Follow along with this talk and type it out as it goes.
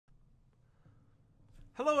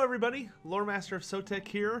Hello everybody, Loremaster of Sotek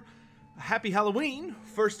here. Happy Halloween,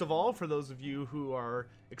 first of all, for those of you who are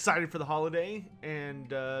excited for the holiday, and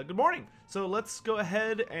good morning. So let's go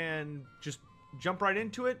ahead and just jump right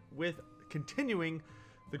into it with continuing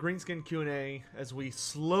the Greenskin Q&A as we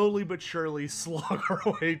slowly but surely slog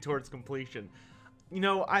our way towards completion. You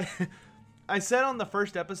know, I said on the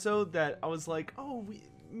first episode that I was like, oh,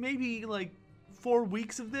 maybe like 4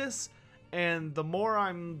 weeks of this, and the more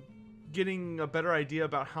I'm getting a better idea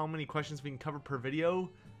about how many questions we can cover per video,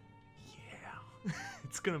 yeah,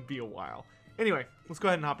 it's gonna be a while. Anyway, let's go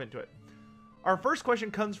ahead and hop into it. Our first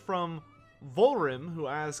question comes from Volhrim, who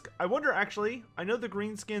asks, I wonder actually, I know the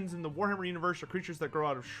Greenskins in the Warhammer universe are creatures that grow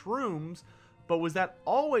out of shrooms, but was that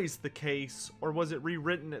always the case, or was it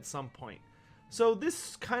rewritten at some point? So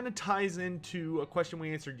this kind of ties into a question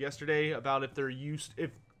we answered yesterday about if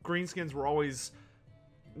Greenskins were always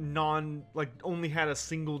only had a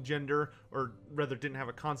single gender, or rather didn't have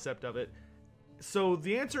a concept of it. So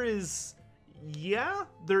the answer is yeah.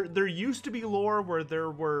 There used to be lore where there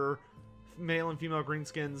were male and female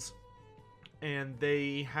Greenskins, and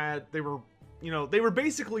they were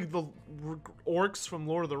basically the orcs from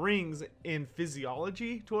Lord of the Rings in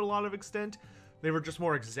physiology to a lot of extent. They were just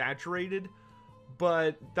more exaggerated,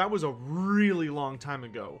 but that was a really long time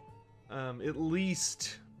ago. At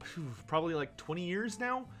least probably like 20 years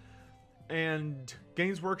now, and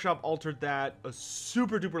Games Workshop altered that a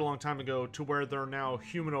super duper long time ago to where they're now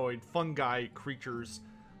humanoid fungi creatures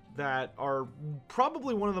that are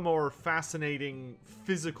probably one of the more fascinating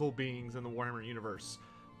physical beings in the Warhammer universe.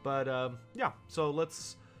 But yeah, so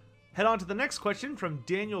let's head on to the next question from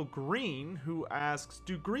Daniel Green, who asks,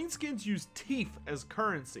 do Greenskins use teef as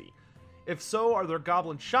currency? If so, are there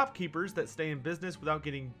goblin shopkeepers that stay in business without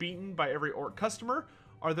getting beaten by every orc customer?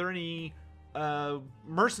 Are there any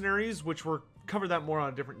mercenaries, which we'll cover that more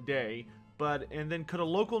on a different day, and then could a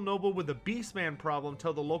local noble with a beastman problem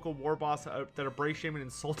tell the local war boss that a bray shaman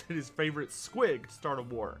insulted his favorite squig to start a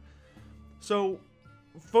war? So,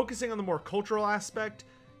 focusing on the more cultural aspect,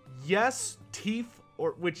 yes, teef,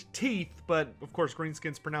 but of course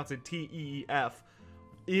Greenskins pronounce it T-E-E-F,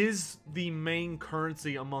 is the main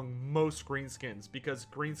currency among most Greenskins, because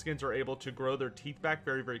Greenskins are able to grow their teeth back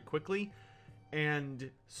very, very quickly. And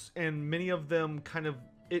many of them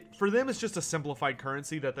for them it's just a simplified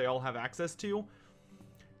currency that they all have access to.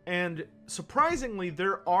 And surprisingly,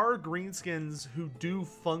 there are Greenskins who do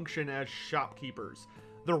function as shopkeepers.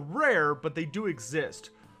 They're rare, but they do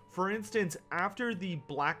exist. For instance, after the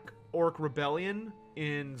Black Orc Rebellion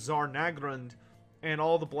in Zarnagrund, and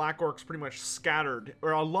all the Black Orcs pretty much scattered,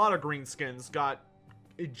 or a lot of Greenskins got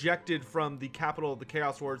ejected from the capital of the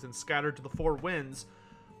Chaos Wars and scattered to the Four Winds,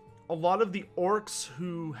 a lot of the orcs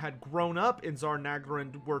who had grown up in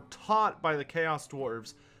Zarnagrund were taught by the Chaos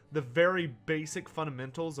Dwarves the very basic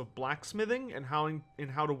fundamentals of blacksmithing and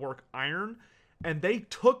how to work iron, and they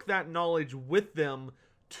took that knowledge with them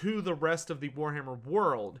to the rest of the Warhammer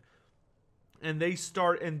world. And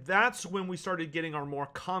that's when we started getting our more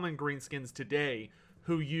common Greenskins today,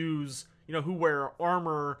 who wear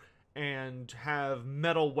armor and have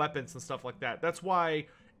metal weapons and stuff like that. That's why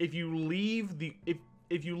if you leave the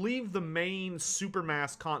main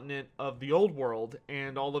supermass continent of the Old World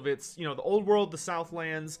and all of its, the Old World, the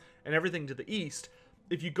Southlands, and everything to the east,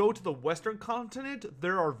 if you go to the Western continent,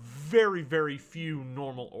 there are very, very few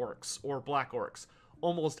normal orcs or black orcs.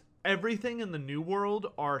 Almost everything in the New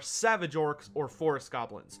World are savage orcs or forest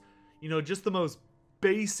goblins. Just the most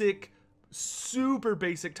basic, super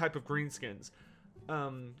basic type of Greenskins.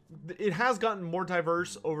 It has gotten more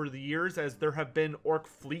diverse over the years as there have been orc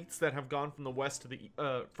fleets that have gone from the west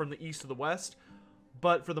to from the east to the west.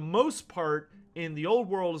 But for the most part, in the Old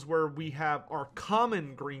World is where we have our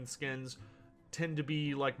common Greenskins tend to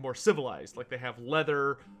be like more civilized. Like they have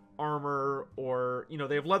leather armor, or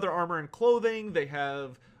they have leather armor and clothing.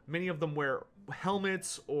 Many of them wear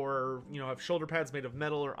helmets, or have shoulder pads made of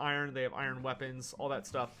metal or iron. They have iron weapons, all that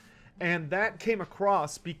stuff. And that came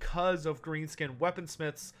across because of Greenskin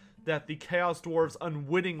weaponsmiths that the Chaos Dwarves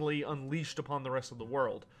unwittingly unleashed upon the rest of the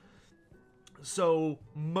world. So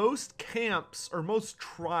most camps, or most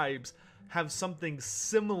tribes, have something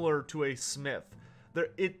similar to a smith.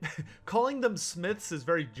 Calling them smiths is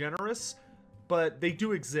very generous, but they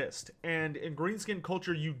do exist. And in Greenskin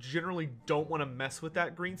culture, you generally don't want to mess with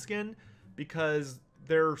that Greenskin, because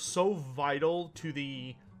they're so vital to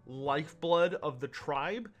the lifeblood of the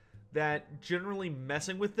tribe that generally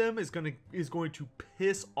messing with them is going to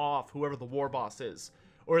piss off whoever the war boss is,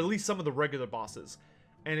 or at least some of the regular bosses.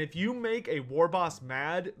 And if you make a war boss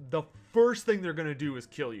mad, the first thing they're going to do is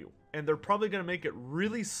kill you, and they're probably going to make it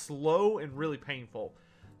really slow and really painful.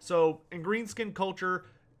 So in greenskin culture,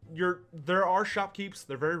 there are shopkeepers.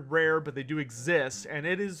 They're very rare, but they do exist, and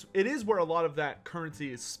it is where a lot of that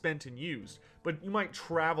currency is spent and used. But you might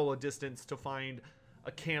travel a distance to find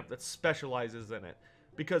a camp that specializes in it.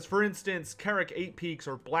 Because, for instance, Carrick 8 Peaks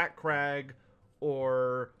or Black Crag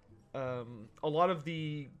or a lot of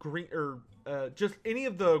the just any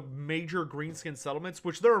of the major greenskin settlements,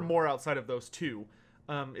 which there are more outside of those too.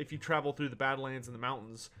 If you travel through the Badlands and the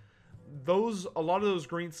mountains, a lot of those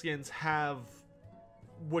greenskins have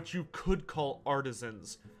what you could call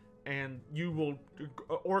artisans, and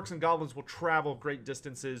orcs and goblins will travel great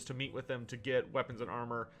distances to meet with them to get weapons and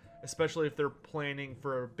armor, especially if they're planning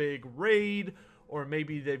for a big raid, or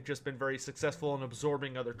maybe they've just been very successful in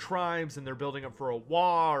absorbing other tribes and they're building up for a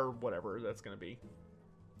war or whatever that's going to be.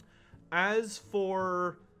 As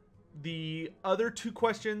for the other two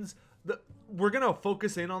questions, we're going to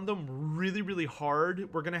focus in on them really, really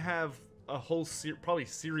hard. We're going to have a whole probably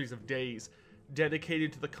series of days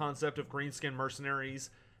dedicated to the concept of greenskin mercenaries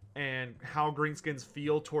and how greenskins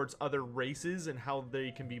feel towards other races and how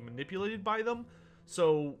they can be manipulated by them.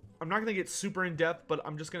 So I'm not going to get super in depth, but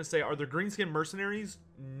I'm just going to say, are there greenskin mercenaries?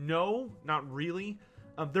 No, not really.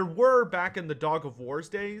 There were back in the Dog of War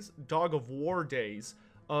days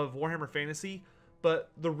of Warhammer Fantasy,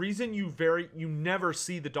 but the reason you never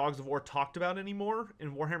see the Dogs of War talked about anymore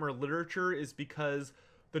in Warhammer literature is because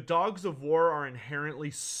the Dogs of War are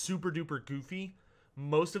inherently super duper goofy.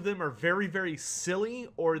 Most of them are very, very silly,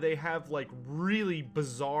 or they have like really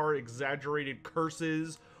bizarre, exaggerated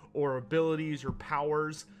curses or abilities or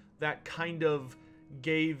powers that kind of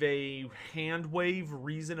gave a hand wave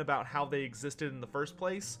reason about how they existed in the first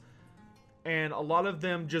place. And a lot of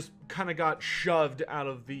them just kind of got shoved out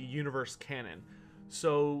of the universe canon.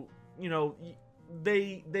 So, you know,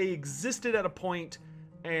 they existed at a point,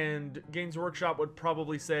 and Games Workshop would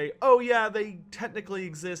probably say, oh yeah, they technically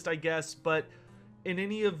exist, I guess, but in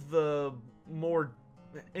any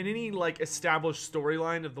like established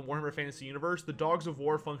storyline of the Warhammer Fantasy universe, the Dogs of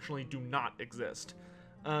War functionally do not exist.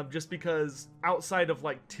 Just because outside of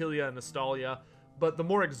like Tilia and Nostalgia, but the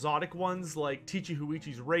more exotic ones like Tichi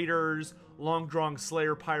Huichi's Raiders, Longdrang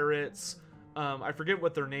Slayer Pirates, I forget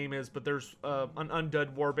what their name is, but there's an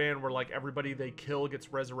undead warband where like everybody they kill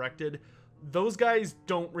gets resurrected. Those guys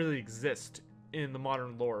don't really exist in the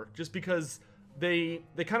modern lore, just because they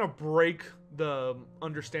kind of break the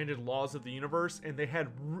understanded laws of the universe, and they had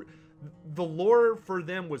the lore for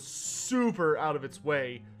them was super out of its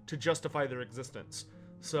way to justify their existence.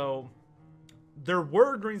 So there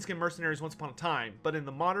were greenskin mercenaries once upon a time, but in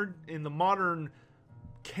the modern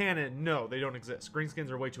canon, no, they don't exist. Greenskins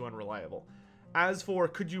are way too unreliable. As for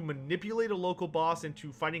could you manipulate a local boss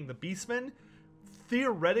into fighting the beastmen?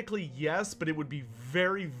 Theoretically, yes, but it would be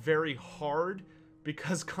very, very hard,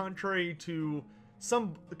 because contrary to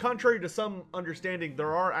some understanding,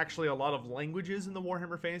 there are actually a lot of languages in the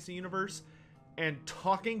Warhammer Fantasy universe, and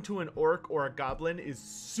talking to an orc or a goblin is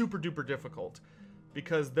super duper difficult,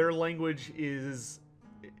 because their language it's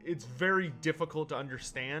very difficult to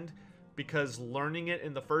understand, because learning it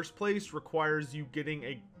in the first place requires you getting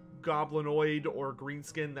a goblinoid or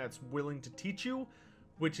greenskin that's willing to teach you,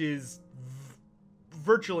 which is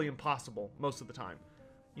virtually impossible most of the time.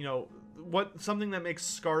 You know, something that makes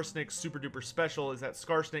Skarsnik super duper special is that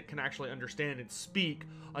Skarsnik can actually understand and speak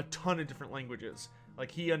a ton of different languages. Like,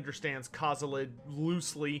 he understands Khazalid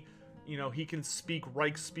loosely. You know, he can speak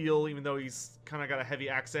Reichspiel, even though he's kind of got a heavy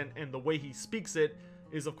accent, and the way he speaks it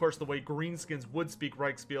is, of course, the way Greenskins would speak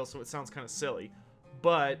Reichspiel, so it sounds kind of silly.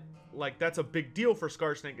 But, like, that's a big deal for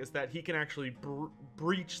Skarsnik, is that he can actually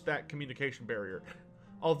breach that communication barrier.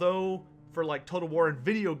 Although, for, like, Total War and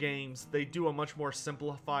video games, they do a much more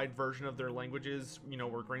simplified version of their languages, you know,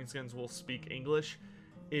 where Greenskins will speak English.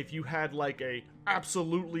 If you had, like, a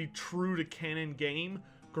absolutely true-to-canon game,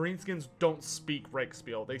 Greenskins don't speak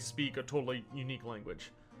Reichspiel. They speak a totally unique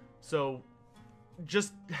language. So,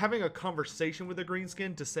 just having a conversation with a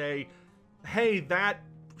Greenskin to say, hey, that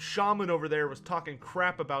shaman over there was talking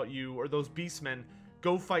crap about you, or those beastmen,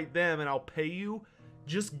 go fight them and I'll pay you,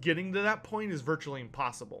 just getting to that point is virtually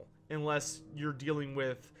impossible, unless you're dealing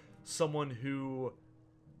with someone who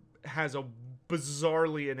has a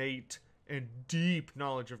bizarrely innate and deep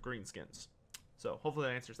knowledge of Greenskins. So, hopefully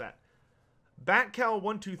that answers that.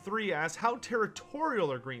 Batcal123 asks, how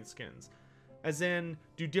territorial are Greenskins? As in,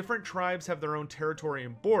 do different tribes have their own territory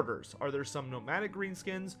and borders? Are there some nomadic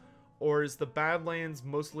Greenskins, or is the Badlands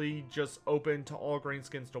mostly just open to all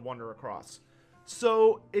Greenskins to wander across?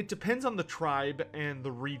 So, it depends on the tribe and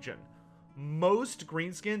the region. Most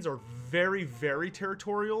Greenskins are very, very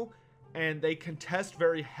territorial, and they contest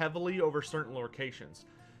very heavily over certain locations.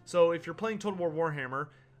 So, if you're playing Total War Warhammer,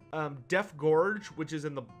 Death Gorge, which is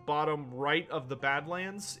in the bottom right of the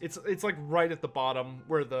Badlands. It's like right at the bottom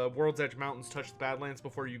where the World's Edge Mountains touch the Badlands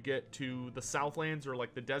before you get to the Southlands or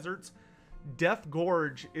like the deserts. Death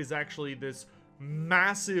Gorge is actually this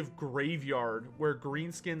massive graveyard where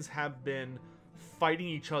Greenskins have been fighting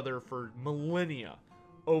each other for millennia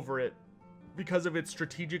over it because of its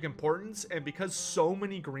strategic importance, and because so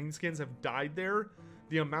many Greenskins have died there,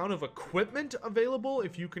 the amount of equipment available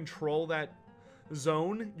if you control that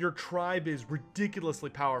zone, your tribe is ridiculously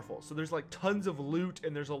powerful. So there's like tons of loot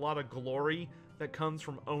and there's a lot of glory that comes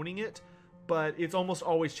from owning it, but it's almost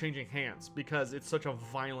always changing hands because it's such a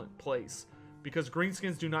violent place. Because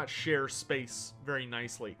Greenskins do not share space very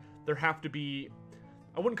nicely. There have to be,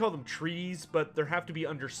 I wouldn't call them treaties, but there have to be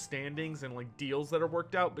understandings and like deals that are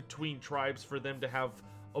worked out between tribes for them to have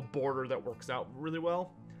a border that works out really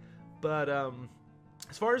well. But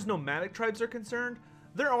as far as nomadic tribes are concerned,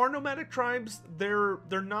 there are nomadic tribes. They're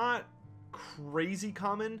not crazy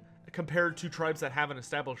common compared to tribes that have an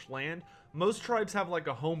established land. Most tribes have like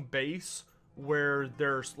a home base where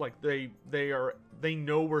there's like they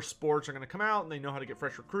know where sports are going to come out, and they know how to get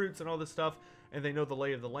fresh recruits and all this stuff, and they know the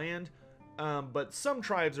lay of the land. But some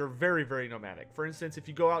tribes are very, very nomadic. For instance, if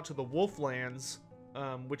you go out to the Wolflands,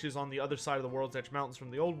 which is on the other side of the World's Edge Mountains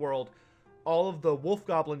from the old world, all of the wolf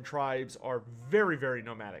goblin tribes are very, very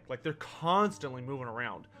nomadic. Like, they're constantly moving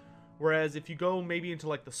around. Whereas if you go maybe into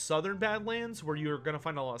like the southern Badlands, where you're going to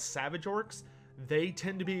find a lot of savage orcs, they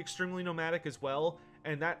tend to be extremely nomadic as well,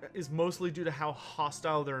 and that is mostly due to how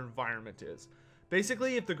hostile their environment is.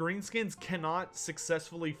 Basically, if the Greenskins cannot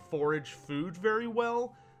successfully forage food very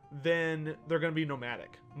well, then they're going to be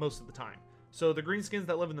nomadic most of the time. So the Greenskins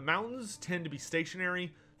that live in the mountains tend to be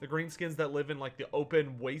stationary. The Greenskins that live in like the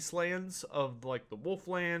open wastelands of like the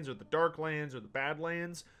Wolflands or the Darklands or the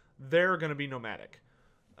Badlands, they're going to be nomadic.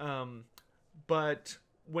 But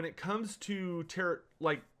when it comes to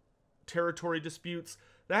territory disputes,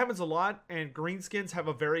 that happens a lot, and Greenskins have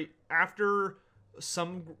a very, after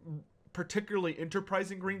some particularly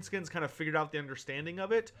enterprising Greenskins kind of figured out the understanding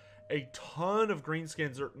of it, a ton of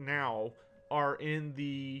Greenskins are in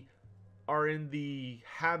the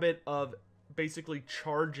habit of basically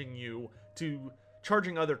charging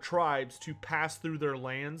other tribes to pass through their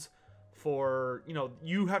lands for,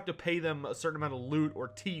 you have to pay them a certain amount of loot or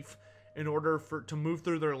teef in order to move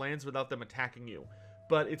through their lands without them attacking you.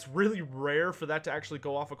 But it's really rare for that to actually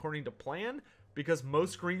go off according to plan, because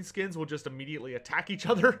most Greenskins will just immediately attack each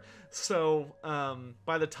other. So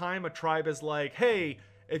by the time a tribe is like, hey,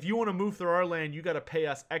 if you want to move through our land, you got to pay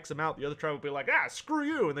us X amount, the other tribe will be like, screw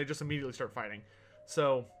you, and they just immediately start fighting.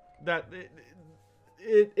 So that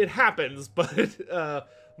it happens, but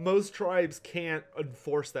most tribes can't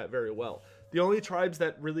enforce that very well. The only tribes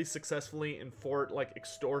that really successfully enforce like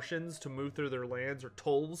extortions to move through their lands, or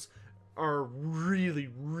tolls, are really,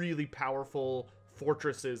 really powerful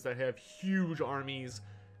fortresses that have huge armies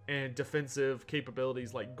and defensive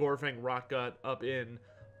capabilities, like Gorfang Rotgut up in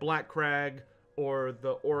Black Crag, or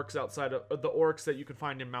the orcs outside of the orcs that you can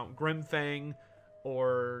find in Mount Grimfang,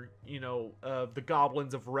 or the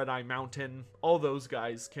goblins of Red Eye Mountain. All those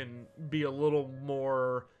guys can be a little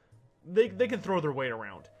more, they can throw their weight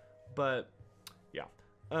around. But yeah,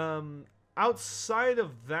 outside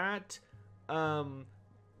of that,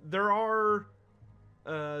 there are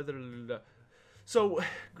so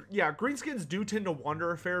yeah, Greenskins do tend to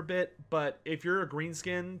wander a fair bit, but if you're a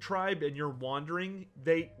Greenskin tribe and you're wandering,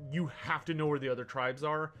 you have to know where the other tribes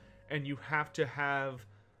are, and you have to have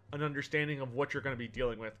an understanding of what you're going to be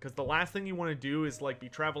dealing with, because the last thing you want to do is like be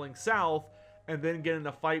traveling south and then get in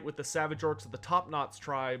a fight with the savage orcs of the Top Knots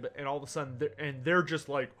tribe, and all of a sudden they're just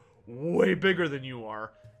like way bigger than you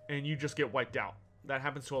are, and you just get wiped out. That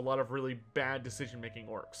happens to a lot of really bad decision-making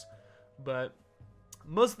orcs. But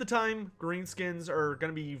most of the time, Greenskins are going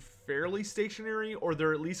to be fairly stationary, or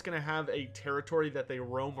they're at least going to have a territory that they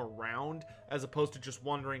roam around, as opposed to just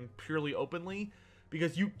wandering purely openly,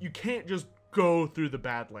 because you can't just go through the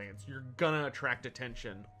Badlands. You're going to attract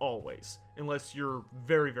attention, always, unless you're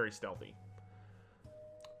very, very stealthy.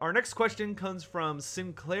 Our next question comes from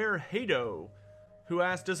Sinclair Hado, who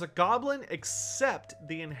asked, does a goblin accept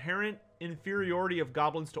the inherent inferiority of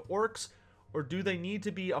goblins to orcs, or do they need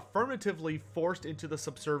to be affirmatively forced into the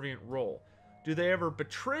subservient role? Do they ever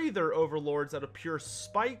betray their overlords out of pure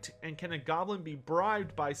spite, and can a goblin be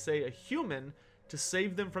bribed by, say, a human to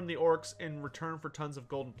save them from the orcs in return for tons of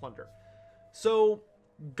gold and plunder? So,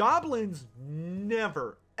 goblins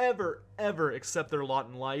never, ever, ever accept their lot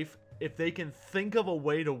in life if they can think of a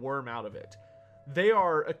way to worm out of it. They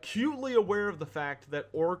are acutely aware of the fact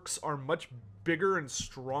that orcs are much bigger and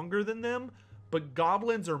stronger than them, but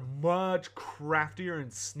goblins are much craftier and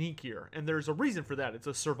sneakier, and there's a reason for that. It's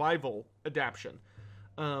a survival adaptation.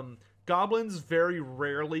 Goblins very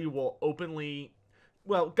rarely will openly...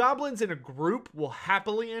 Well, goblins in a group will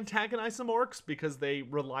happily antagonize some orcs because they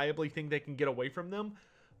reliably think they can get away from them.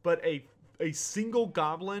 But a single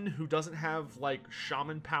goblin who doesn't have, like,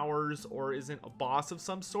 shaman powers or isn't a boss of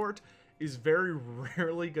some sort is very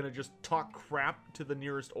rarely going to just talk crap to the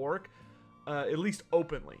nearest orc, at least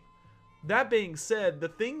openly. That being said, the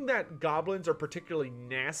thing that goblins are particularly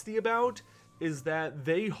nasty about is that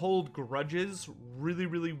they hold grudges really,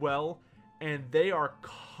 really well, and they are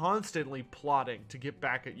constantly plotting to get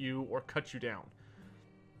back at you or cut you down.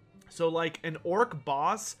 So, like, an orc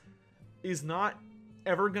boss is not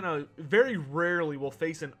ever gonna... Very rarely will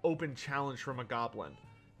face an open challenge from a goblin.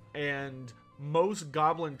 And most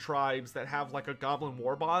goblin tribes that have, like, a goblin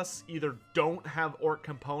war boss either don't have orc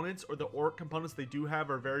components, or the orc components they do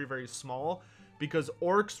have are very, very small, because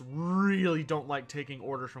orcs really don't like taking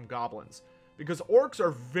orders from goblins. Because orcs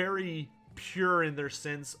are very pure in their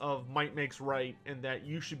sense of might makes right, and that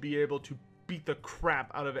you should be able to beat the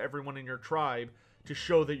crap out of everyone in your tribe to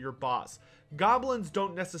show that you're boss. Goblins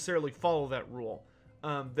don't necessarily follow that rule.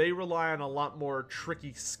 They rely on a lot more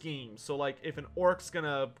tricky schemes. So, like, if an orc's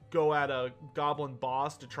gonna go at a goblin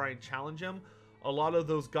boss to try and challenge him, a lot of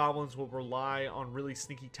those goblins will rely on really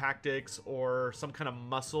sneaky tactics or some kind of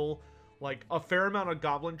muscle. Like, a fair amount of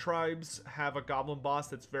goblin tribes have a goblin boss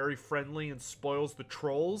that's very friendly and spoils the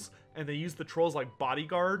trolls, and they use the trolls like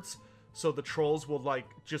bodyguards, so the trolls will, like,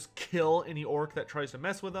 just kill any orc that tries to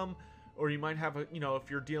mess with them. Or you might have, you know,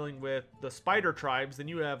 if you're dealing with the spider tribes, then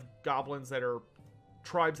you have goblins that are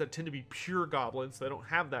tribes that tend to be pure goblins, so they don't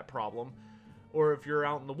have that problem. Or if you're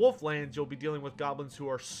out in the wolflands, you'll be dealing with goblins who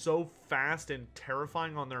are so fast and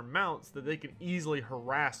terrifying on their mounts that they can easily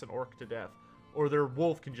harass an orc to death. Or their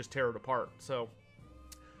wolf can just tear it apart. So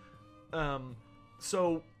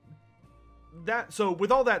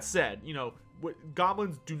with all that said, you know,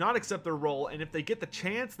 goblins do not accept their role, and if they get the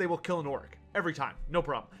chance, they will kill an orc every time, no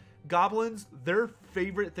problem. Goblins, their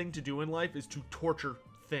favorite thing to do in life is to torture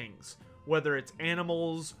things, whether it's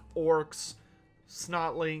animals, orcs,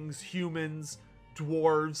 snotlings, humans,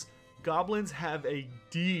 dwarves. Goblins have a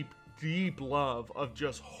deep, deep love of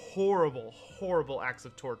just horrible, horrible acts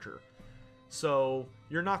of torture. So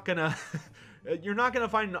you're not gonna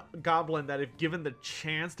find a goblin that, if given the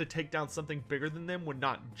chance to take down something bigger than them, would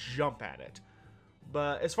not jump at it.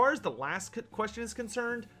 But as far as the last question is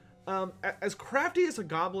concerned, as crafty as a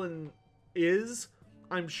goblin is,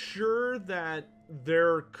 I'm sure that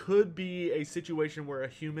there could be a situation where a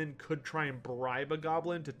human could try and bribe a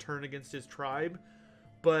goblin to turn against his tribe.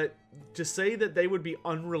 But to say that they would be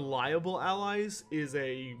unreliable allies is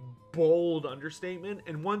a bold understatement.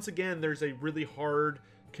 And once again, there's a really hard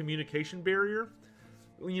communication barrier.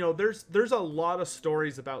 You know, there's a lot of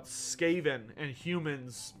stories about Skaven and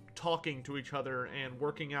humans talking to each other and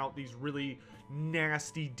working out these really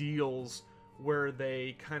nasty deals where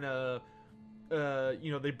they kind of,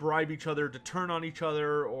 you know, they bribe each other to turn on each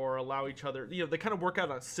other or allow each other, you know, they kind of work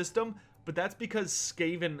out a system. But that's because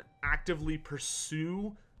Skaven actively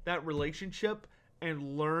pursue that relationship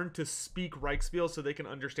and learn to speak Reichspiel so they can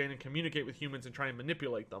understand and communicate with humans and try and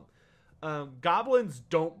manipulate them. Goblins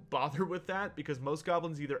don't bother with that because most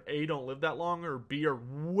goblins either A, don't live that long, or B, are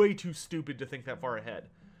way too stupid to think that far ahead.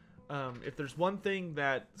 If there's one thing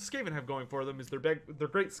that Skaven have going for them is they're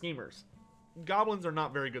great schemers. Goblins are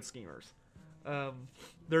not very good schemers.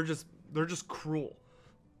 They're just cruel.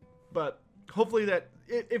 But hopefully that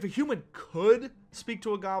if a human could speak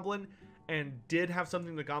to a goblin and did have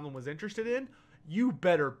something the goblin was interested in, you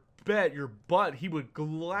better bet your butt he would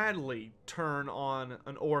gladly turn on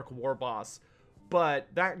an orc war boss. But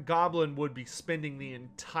that goblin would be spending the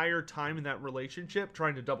entire time in that relationship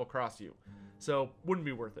trying to double cross you. So wouldn't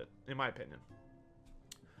be worth it, in my opinion.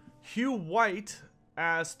 Hugh White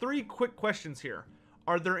asks 3 quick questions here.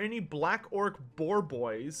 Are there any black orc boar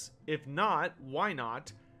boys? If not, why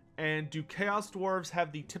not? And do Chaos Dwarves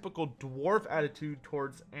have the typical dwarf attitude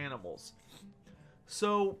towards animals?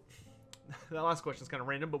 So, that last question is kind of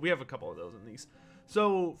random, but we have a couple of those in these.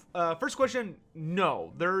 So, first question,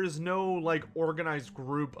 no. There is no, like, organized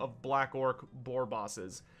group of black orc boar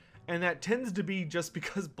bosses. And that tends to be just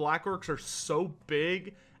because black orcs are so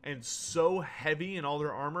big and so heavy in all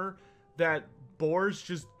their armor that boars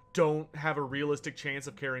just don't have a realistic chance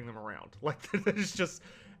of carrying them around. Like, it's just...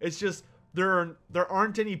 There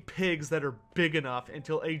aren't any pigs that are big enough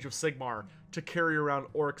until Age of Sigmar to carry around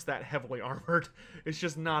orcs that heavily armored. It's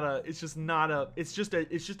just a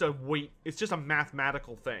weight. It's just a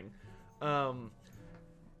mathematical thing.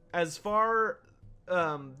 As far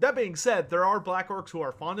that being said, there are black orcs who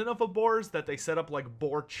are fond enough of boars that they set up like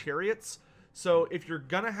boar chariots. So if you're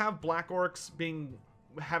gonna have black orcs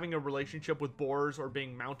having a relationship with boars or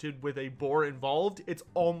being mounted with a boar involved, it's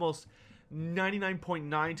almost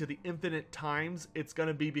 99.9 to the infinite times it's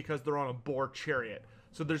gonna be because they're on a boar chariot.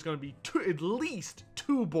 So there's gonna be at least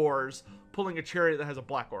two boars pulling a chariot that has a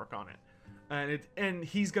black orc on it, and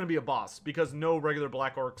he's gonna be a boss because no regular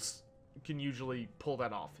black orcs can usually pull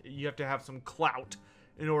that off. You have to have some clout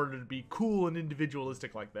in order to be cool and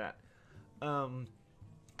individualistic like that.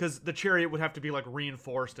 Because the chariot would have to be like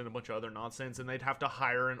reinforced and a bunch of other nonsense, and they'd have to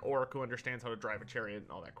hire an orc who understands how to drive a chariot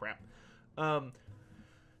and all that crap.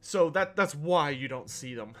 So that's why you don't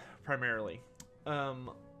see them primarily.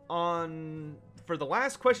 For the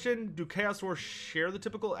last question, do Chaos Dwarves share the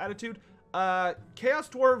typical attitude? Chaos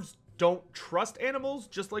Dwarves don't trust animals,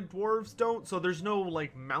 just like dwarves don't, so there's no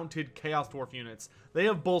like mounted Chaos Dwarf units. They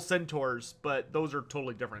have bull centaurs, but those are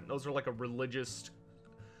totally different. Those are like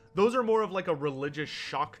those are more of like a religious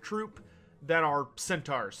shock troop that are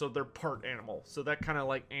centaurs, so they're part animal. So that kind of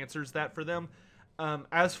like answers that for them.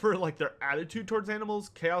 As for like their attitude towards animals,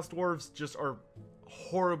 Chaos Dwarves just are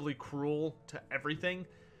horribly cruel to everything.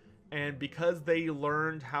 And because they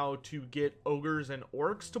learned how to get ogres and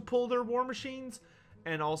orcs to pull their war machines,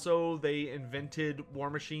 and also they invented war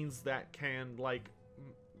machines that can like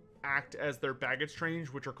act as their baggage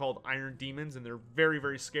trains, which are called iron demons, and they're very,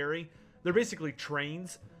 very scary. They're basically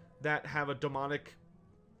trains that have a demonic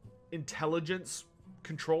intelligence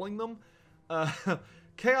controlling them.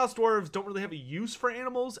 Chaos Dwarves don't really have a use for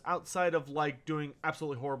animals outside of like doing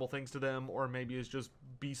absolutely horrible things to them, or maybe it's just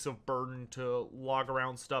beasts of burden to log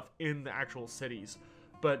around stuff in the actual cities.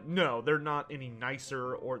 But no, they're not any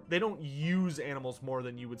nicer, or they don't use animals more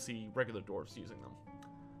than you would see regular dwarves using them.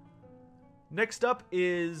 Next up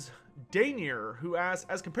is Dainier, who asks,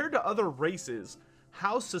 as compared to other races,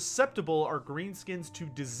 how susceptible are greenskins to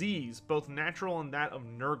disease, both natural and that of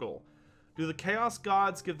Nurgle? Do the Chaos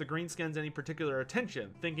Gods give the Greenskins any particular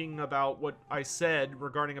attention? Thinking about what I said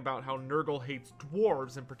regarding about how Nurgle hates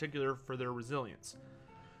dwarves in particular for their resilience.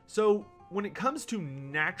 So, when it comes to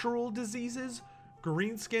natural diseases,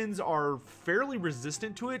 Greenskins are fairly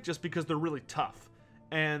resistant to it just because they're really tough.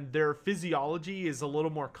 And their physiology is a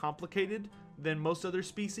little more complicated than most other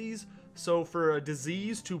species. So for a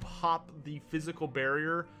disease to hop the physical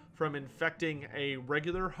barrier from infecting a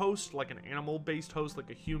regular host, like an animal-based host,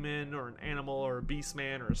 like a human or an animal or a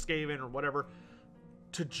beastman or a skaven or whatever,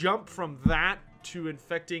 to jump from that to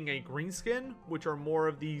infecting a greenskin, which are more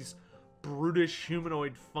of these brutish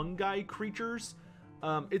humanoid fungi creatures,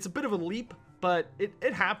 it's a bit of a leap, but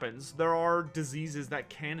it happens. There are diseases that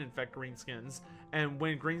can infect greenskins, and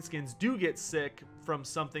when greenskins do get sick from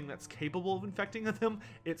something that's capable of infecting them,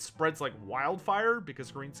 it spreads like wildfire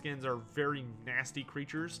because greenskins are very nasty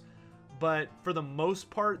creatures. But for the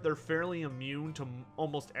most part, they're fairly immune to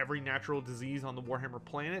almost every natural disease on the Warhammer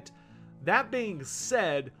planet. That being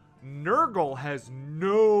said, Nurgle has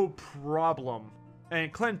no problem,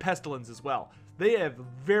 and Clan Pestilence as well. They have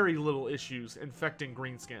very little issues infecting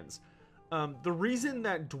greenskins. The reason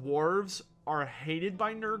that dwarves are hated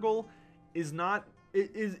by Nurgle is not...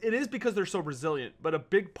 It is because they're so resilient, but a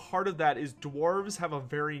big part of that is dwarves have a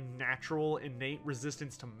very natural, innate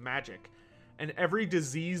resistance to magic. And every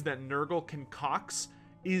disease that Nurgle concocts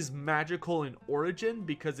is magical in origin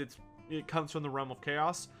because it comes from the realm of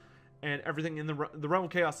chaos. And everything in the realm of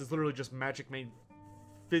chaos is literally just magic made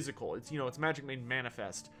physical. It's magic made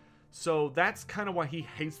manifest. So that's kind of why he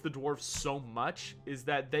hates the dwarves so much, is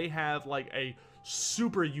that they have like a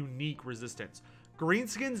super unique resistance.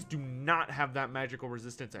 Greenskins do not have that magical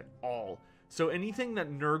resistance at all. So anything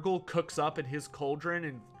that Nurgle cooks up in his cauldron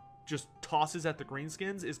and just tosses at the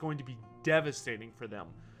greenskins is going to be devastating for them.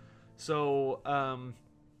 So,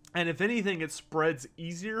 and if anything, it spreads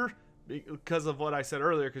easier because of what I said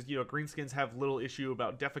earlier, because, greenskins have little issue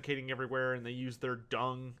about defecating everywhere, and they use their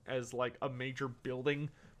dung as like a major building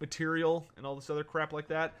material and all this other crap like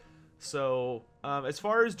that. So, as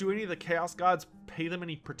far as do any of the Chaos Gods pay them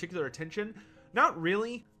any particular attention? Not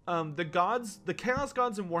really. The Chaos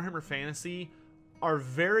Gods in Warhammer Fantasy are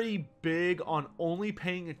very big on only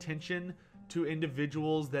paying attention to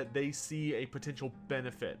individuals that they see a potential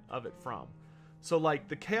benefit of it from. So, like,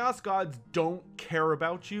 the Chaos Gods don't care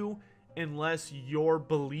about you unless your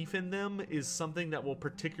belief in them is something that will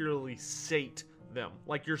particularly sate them.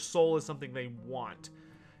 Like, your soul is something they want.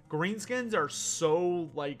 Greenskins are so,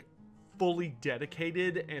 like, fully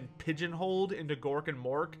dedicated and pigeonholed into Gork and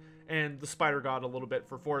Mork, and the Spider God a little bit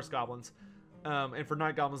for Forest Goblins. And for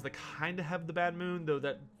Night Goblins, they kind of have the Bad Moon, though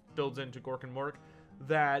that builds into Gork and Mork,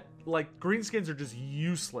 that, like, greenskins are just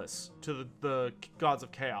useless to the gods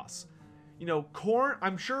of chaos. You know, Khorne,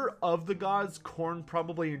 I'm sure of the gods, Khorne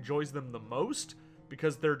probably enjoys them the most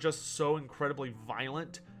because they're just so incredibly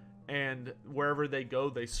violent, and wherever they go,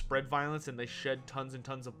 they spread violence and they shed tons and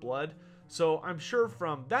tons of blood. So I'm sure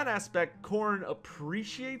from that aspect, Khorne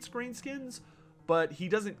appreciates greenskins, but he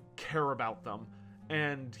doesn't care about them,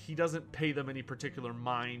 and he doesn't pay them any particular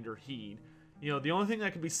mind or heed. You know, the only thing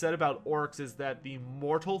that can be said about orcs is that the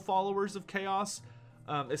mortal followers of chaos,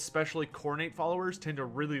 especially Khornate followers, tend to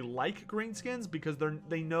really like greenskins because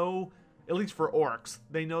they know, at least for orcs,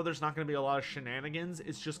 they know there's not going to be a lot of shenanigans.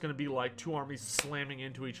 It's just going to be like two armies slamming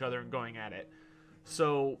into each other and going at it.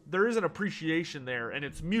 So there is an appreciation there, and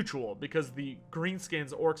it's mutual because the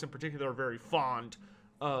greenskins, orcs in particular, are very fond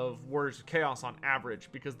of Warriors of Chaos on average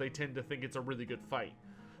because they tend to think it's a really good fight.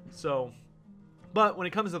 So, but when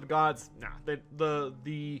it comes to the gods, nah,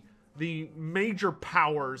 the major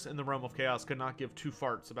powers in the realm of chaos could not give two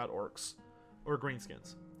farts about orcs or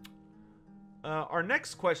greenskins. Our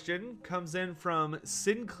next question comes in from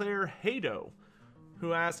Sinclair Hado,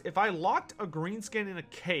 who asks, if I locked a greenskin in a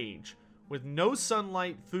cage with no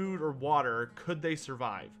sunlight, food, or water, could they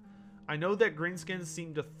survive? I know that greenskins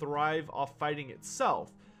seem to thrive off fighting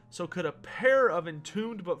itself, so could a pair of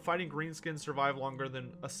entombed but fighting greenskins survive longer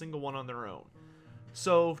than a single one on their own?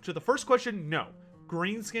 So, to the first question, no.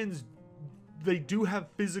 Greenskins, they do have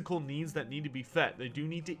physical needs that need to be fed. They do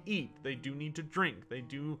need to eat. They do need to drink. They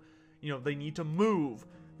do, you know, they need to move.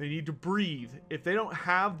 They need to breathe. If they don't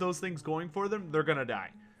have those things going for them, they're gonna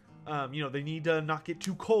die. You know, they need to not get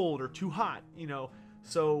too cold or too hot, you know.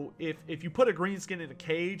 So if you put a greenskin in a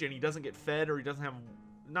cage and he doesn't get fed, or he doesn't have,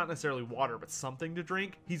 not necessarily water, but something to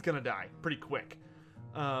drink, he's gonna die pretty quick.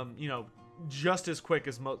 You know, just as quick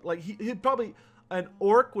as most. Like he'd probably, an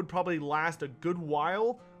orc would probably last a good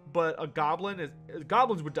while, but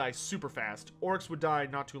goblins would die super fast. Orcs would die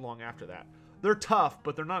not too long after that. They're tough,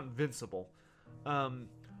 but they're not invincible.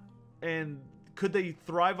 And could they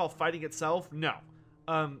thrive while fighting itself? No.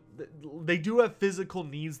 They do have physical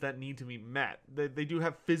needs that need to be met. They do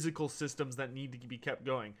have physical systems that need to be kept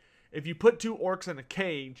going. If you put two orcs in a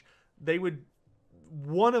cage,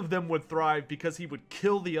 one of them would thrive because he would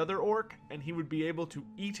kill the other orc, and he would be able to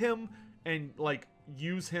eat him and like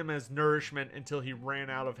use him as nourishment until he ran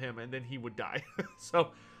out of him, and then he would die.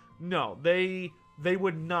 So no, they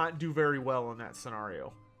would not do very well in that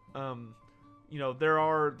scenario. You know, there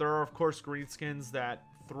are of course greenskins that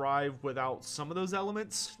thrive without some of those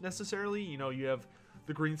elements necessarily. You know, you have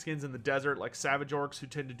the greenskins in the desert, like savage orcs, who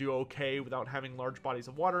tend to do okay without having large bodies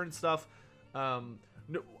of water and stuff.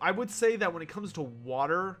 I would say that when it comes to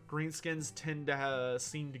water, greenskins tend to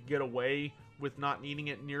seem to get away with not needing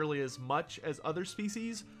it nearly as much as other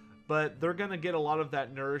species, but they're gonna get a lot of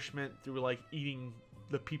that nourishment through like eating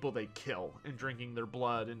the people they kill and drinking their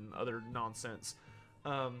blood and other nonsense.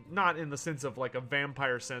 Not in the sense of like a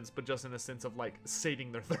vampire sense, but just in a sense of like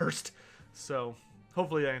sating their thirst. So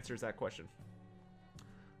hopefully that answers that question.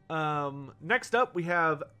 Next up we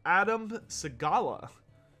have Adam Segala,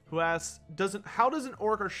 who asks, how does an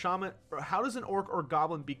orc or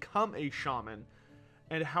goblin become a shaman,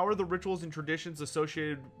 and how are the rituals and traditions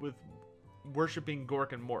associated with worshiping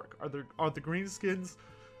Gork and Mork? Are the greenskins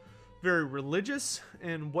very religious,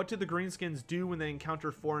 and what do the greenskins do when they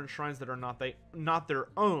encounter foreign shrines that are not their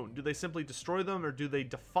own? Do they simply destroy them, or do they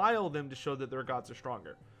defile them to show that their gods are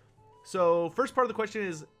stronger? So first part of the question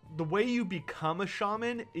is, the way you become a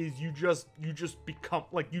shaman is you just become,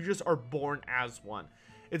 like, you just are born as one.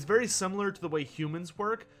 It's very similar to the way humans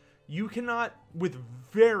work. You cannot, with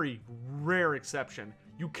very rare exception,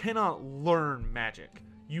 you cannot learn magic.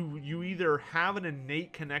 You either have an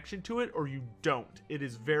innate connection to it or you don't. It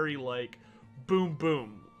is very like boom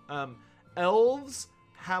boom. Elves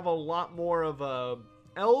have a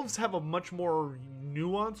much more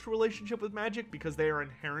nuanced relationship with magic because they are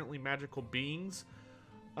inherently magical beings.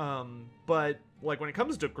 But like when it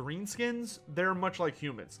comes to greenskins, they're much like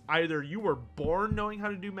humans. Either you were born knowing how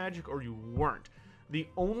to do magic or you weren't. The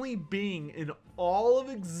only being in all of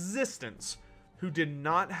existence who did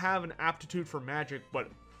not have an aptitude for magic but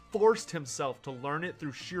forced himself to learn it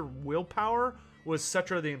through sheer willpower was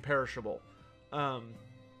Cetra the Imperishable.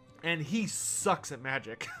 And he sucks at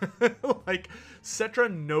magic. Like,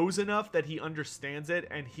 Cetra knows enough that he understands it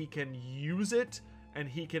and he can use it and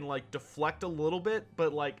he can, like, deflect a little bit,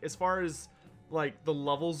 but, like, as far as, like, the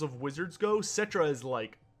levels of wizards go, Cetra is,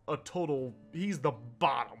 like, he's the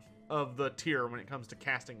bottom of the tier when it comes to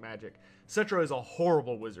casting magic. Cetra is a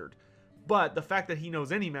horrible wizard, but the fact that he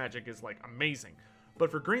knows any magic is, like, amazing. But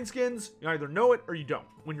for greenskins, you either know it or you don't.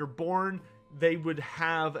 When you're born, they would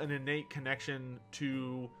have an innate connection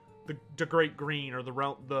to the Great Green or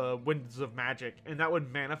the Winds of Magic, and that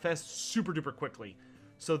would manifest super duper quickly.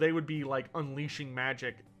 So they would be like unleashing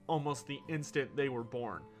magic almost the instant they were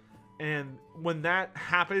born. And when that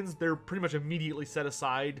happens, they're pretty much immediately set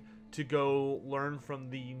aside to go learn from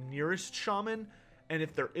the nearest shaman. And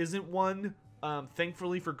if there isn't one,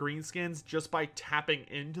 thankfully for Greenskins, just by tapping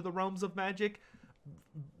into the realms of magic,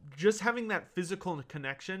 just having that physical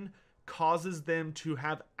connection causes them to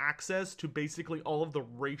have access to basically all of the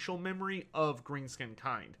racial memory of Greenskin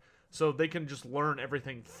kind. So they can just learn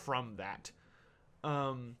everything from that.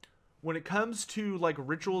 When it comes to like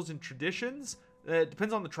rituals and traditions, it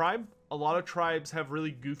depends on the tribe. A lot of tribes have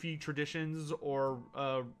really goofy traditions or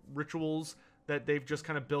rituals that they've just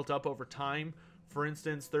kind of built up over time. For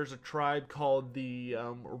instance, there's a tribe called the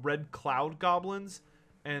Red Cloud Goblins,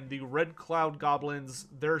 and the Red Cloud Goblins,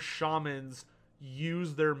 their shamans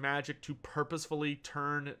use their magic to purposefully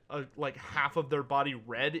turn like half of their body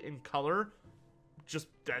red in color, just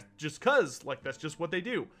cause like that's just what they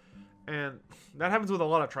do. And that happens with a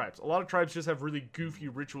lot of tribes. A lot of tribes just have really goofy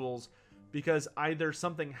rituals because either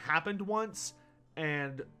something happened once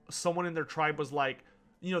and someone in their tribe was like,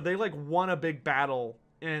 you know, they like won a big battle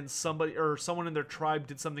and somebody or someone in their tribe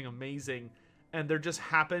did something amazing, and there just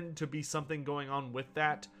happened to be something going on with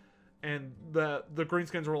that. And the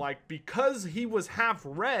Greenskins were like, because he was half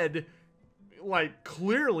red, like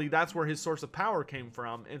clearly that's where his source of power came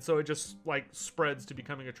from. And so it just like spreads to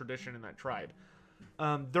becoming a tradition in that tribe.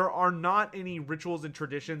 There are not any rituals and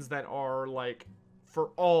traditions that are like for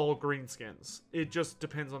all Greenskins. It just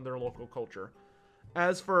depends on their local culture.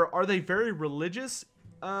 As for, are they very religious?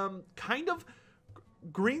 Kind of.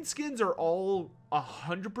 Greenskins are all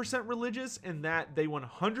 100% religious in that they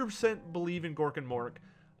 100% believe in Gork and Mork,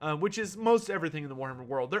 which is most everything in the Warhammer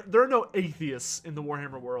world. There are no atheists in the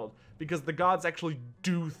Warhammer world because the gods actually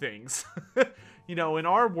do things. You know, in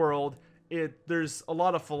our world, there's a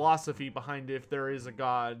lot of philosophy behind if there is a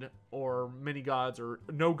god or many gods or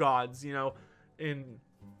no gods, you know, and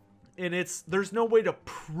there's no way to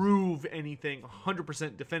prove anything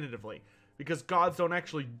 100% definitively because gods don't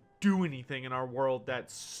actually do anything in our world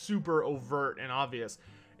that's super overt and obvious.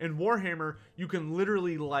 In Warhammer, you can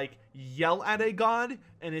literally like yell at a god,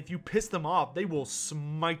 and if you piss them off, they will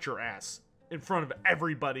smite your ass in front of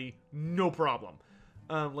everybody, no problem.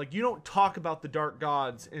 Like, you don't talk about the dark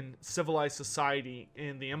gods in civilized society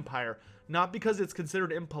in the Empire, not because it's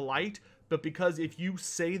considered impolite, but because if you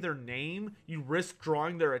say their name, you risk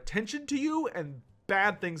drawing their attention to you, and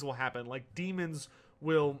bad things will happen. Like, demons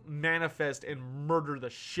will manifest and murder the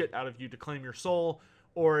shit out of you to claim your soul,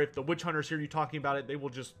 or if the witch hunters hear you talking about it, they will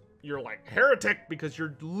just, you're like, heretic, because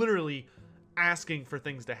you're literally asking for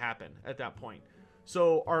things to happen at that point.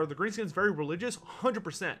 So, are the Greenskins very religious?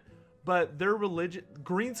 100%. But their religion,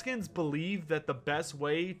 Greenskins believe that the best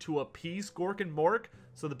way to appease Gork and Mork,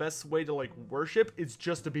 so the best way to like worship, is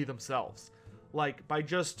just to be themselves. Like, by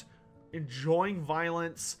just enjoying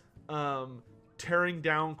violence, tearing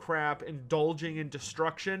down crap, indulging in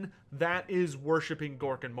destruction, that is worshiping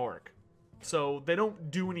Gork and Mork. So they don't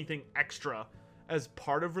do anything extra as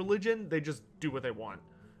part of religion, they just do what they want.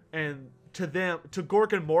 And to them, to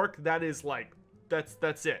Gork and Mork, that is like,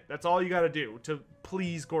 that's it. That's all you gotta do to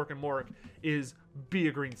please Gork and Mork is be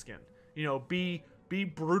a Greenskin. You know, be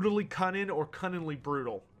brutally cunning or cunningly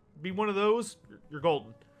brutal. Be one of those, you're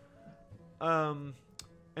golden. And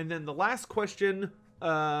then the last question,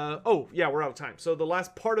 oh yeah, we're out of time. So the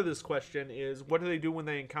last part of this question is, what do they do when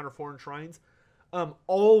they encounter foreign shrines?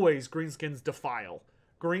 Always Greenskins defile.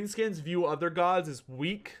 Greenskins view other gods as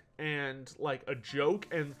weak and like a joke,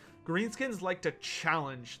 and Greenskins like to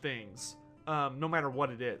challenge things, no matter what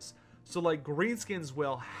it is. So like Greenskins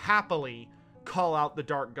will happily call out the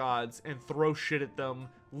dark gods and throw shit at them,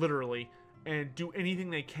 literally, and do anything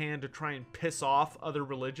they can to try and piss off other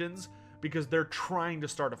religions because they're trying to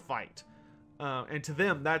start a fight. And to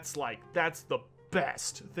them, that's the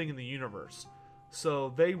best thing in the universe.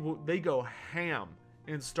 So they go ham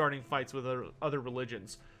in starting fights with other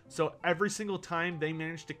religions. So every single time they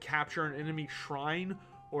manage to capture an enemy shrine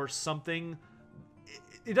or something,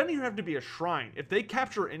 it doesn't even have to be a shrine. If they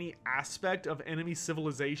capture any aspect of enemy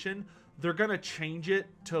civilization, they're gonna change it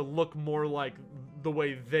to look more like the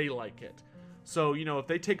way they like it. So, you know, if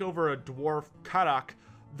they take over a dwarf Karak,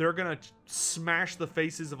 they're gonna smash the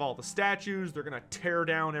faces of all the statues, they're gonna tear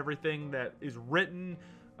down everything that is written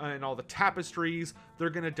and all the tapestries, they're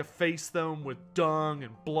gonna deface them with dung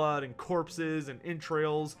and blood and corpses and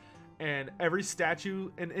entrails, and every statue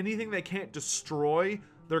and anything they can't destroy,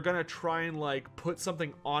 they're gonna try and like put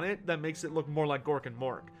something on it that makes it look more like Gork and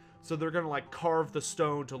Mork. So they're gonna like carve the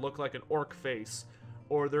stone to look like an orc face,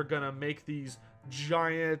 or they're gonna make these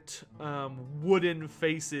giant wooden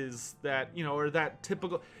faces that, you know, are that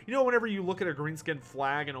typical, you know, whenever you look at a greenskin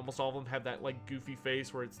flag and almost all of them have that like goofy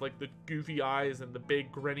face where it's like the goofy eyes and the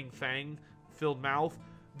big grinning fang filled mouth.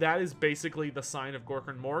 That is basically the sign of Gork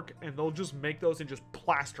and Mork, and they'll just make those and just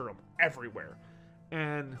plaster them everywhere.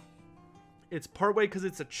 And it's partway because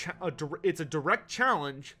it's a direct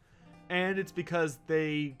challenge, and it's because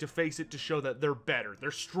they deface it to show that they're better, they're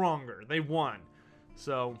stronger, they won.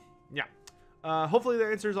 So yeah. Hopefully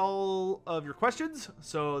that answers all of your questions.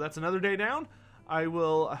 So that's another day down. I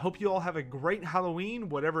hope you all have a great Halloween,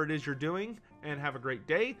 whatever it is you're doing, and have a great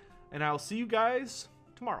day. And I'll see you guys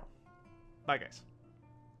tomorrow. Bye, guys.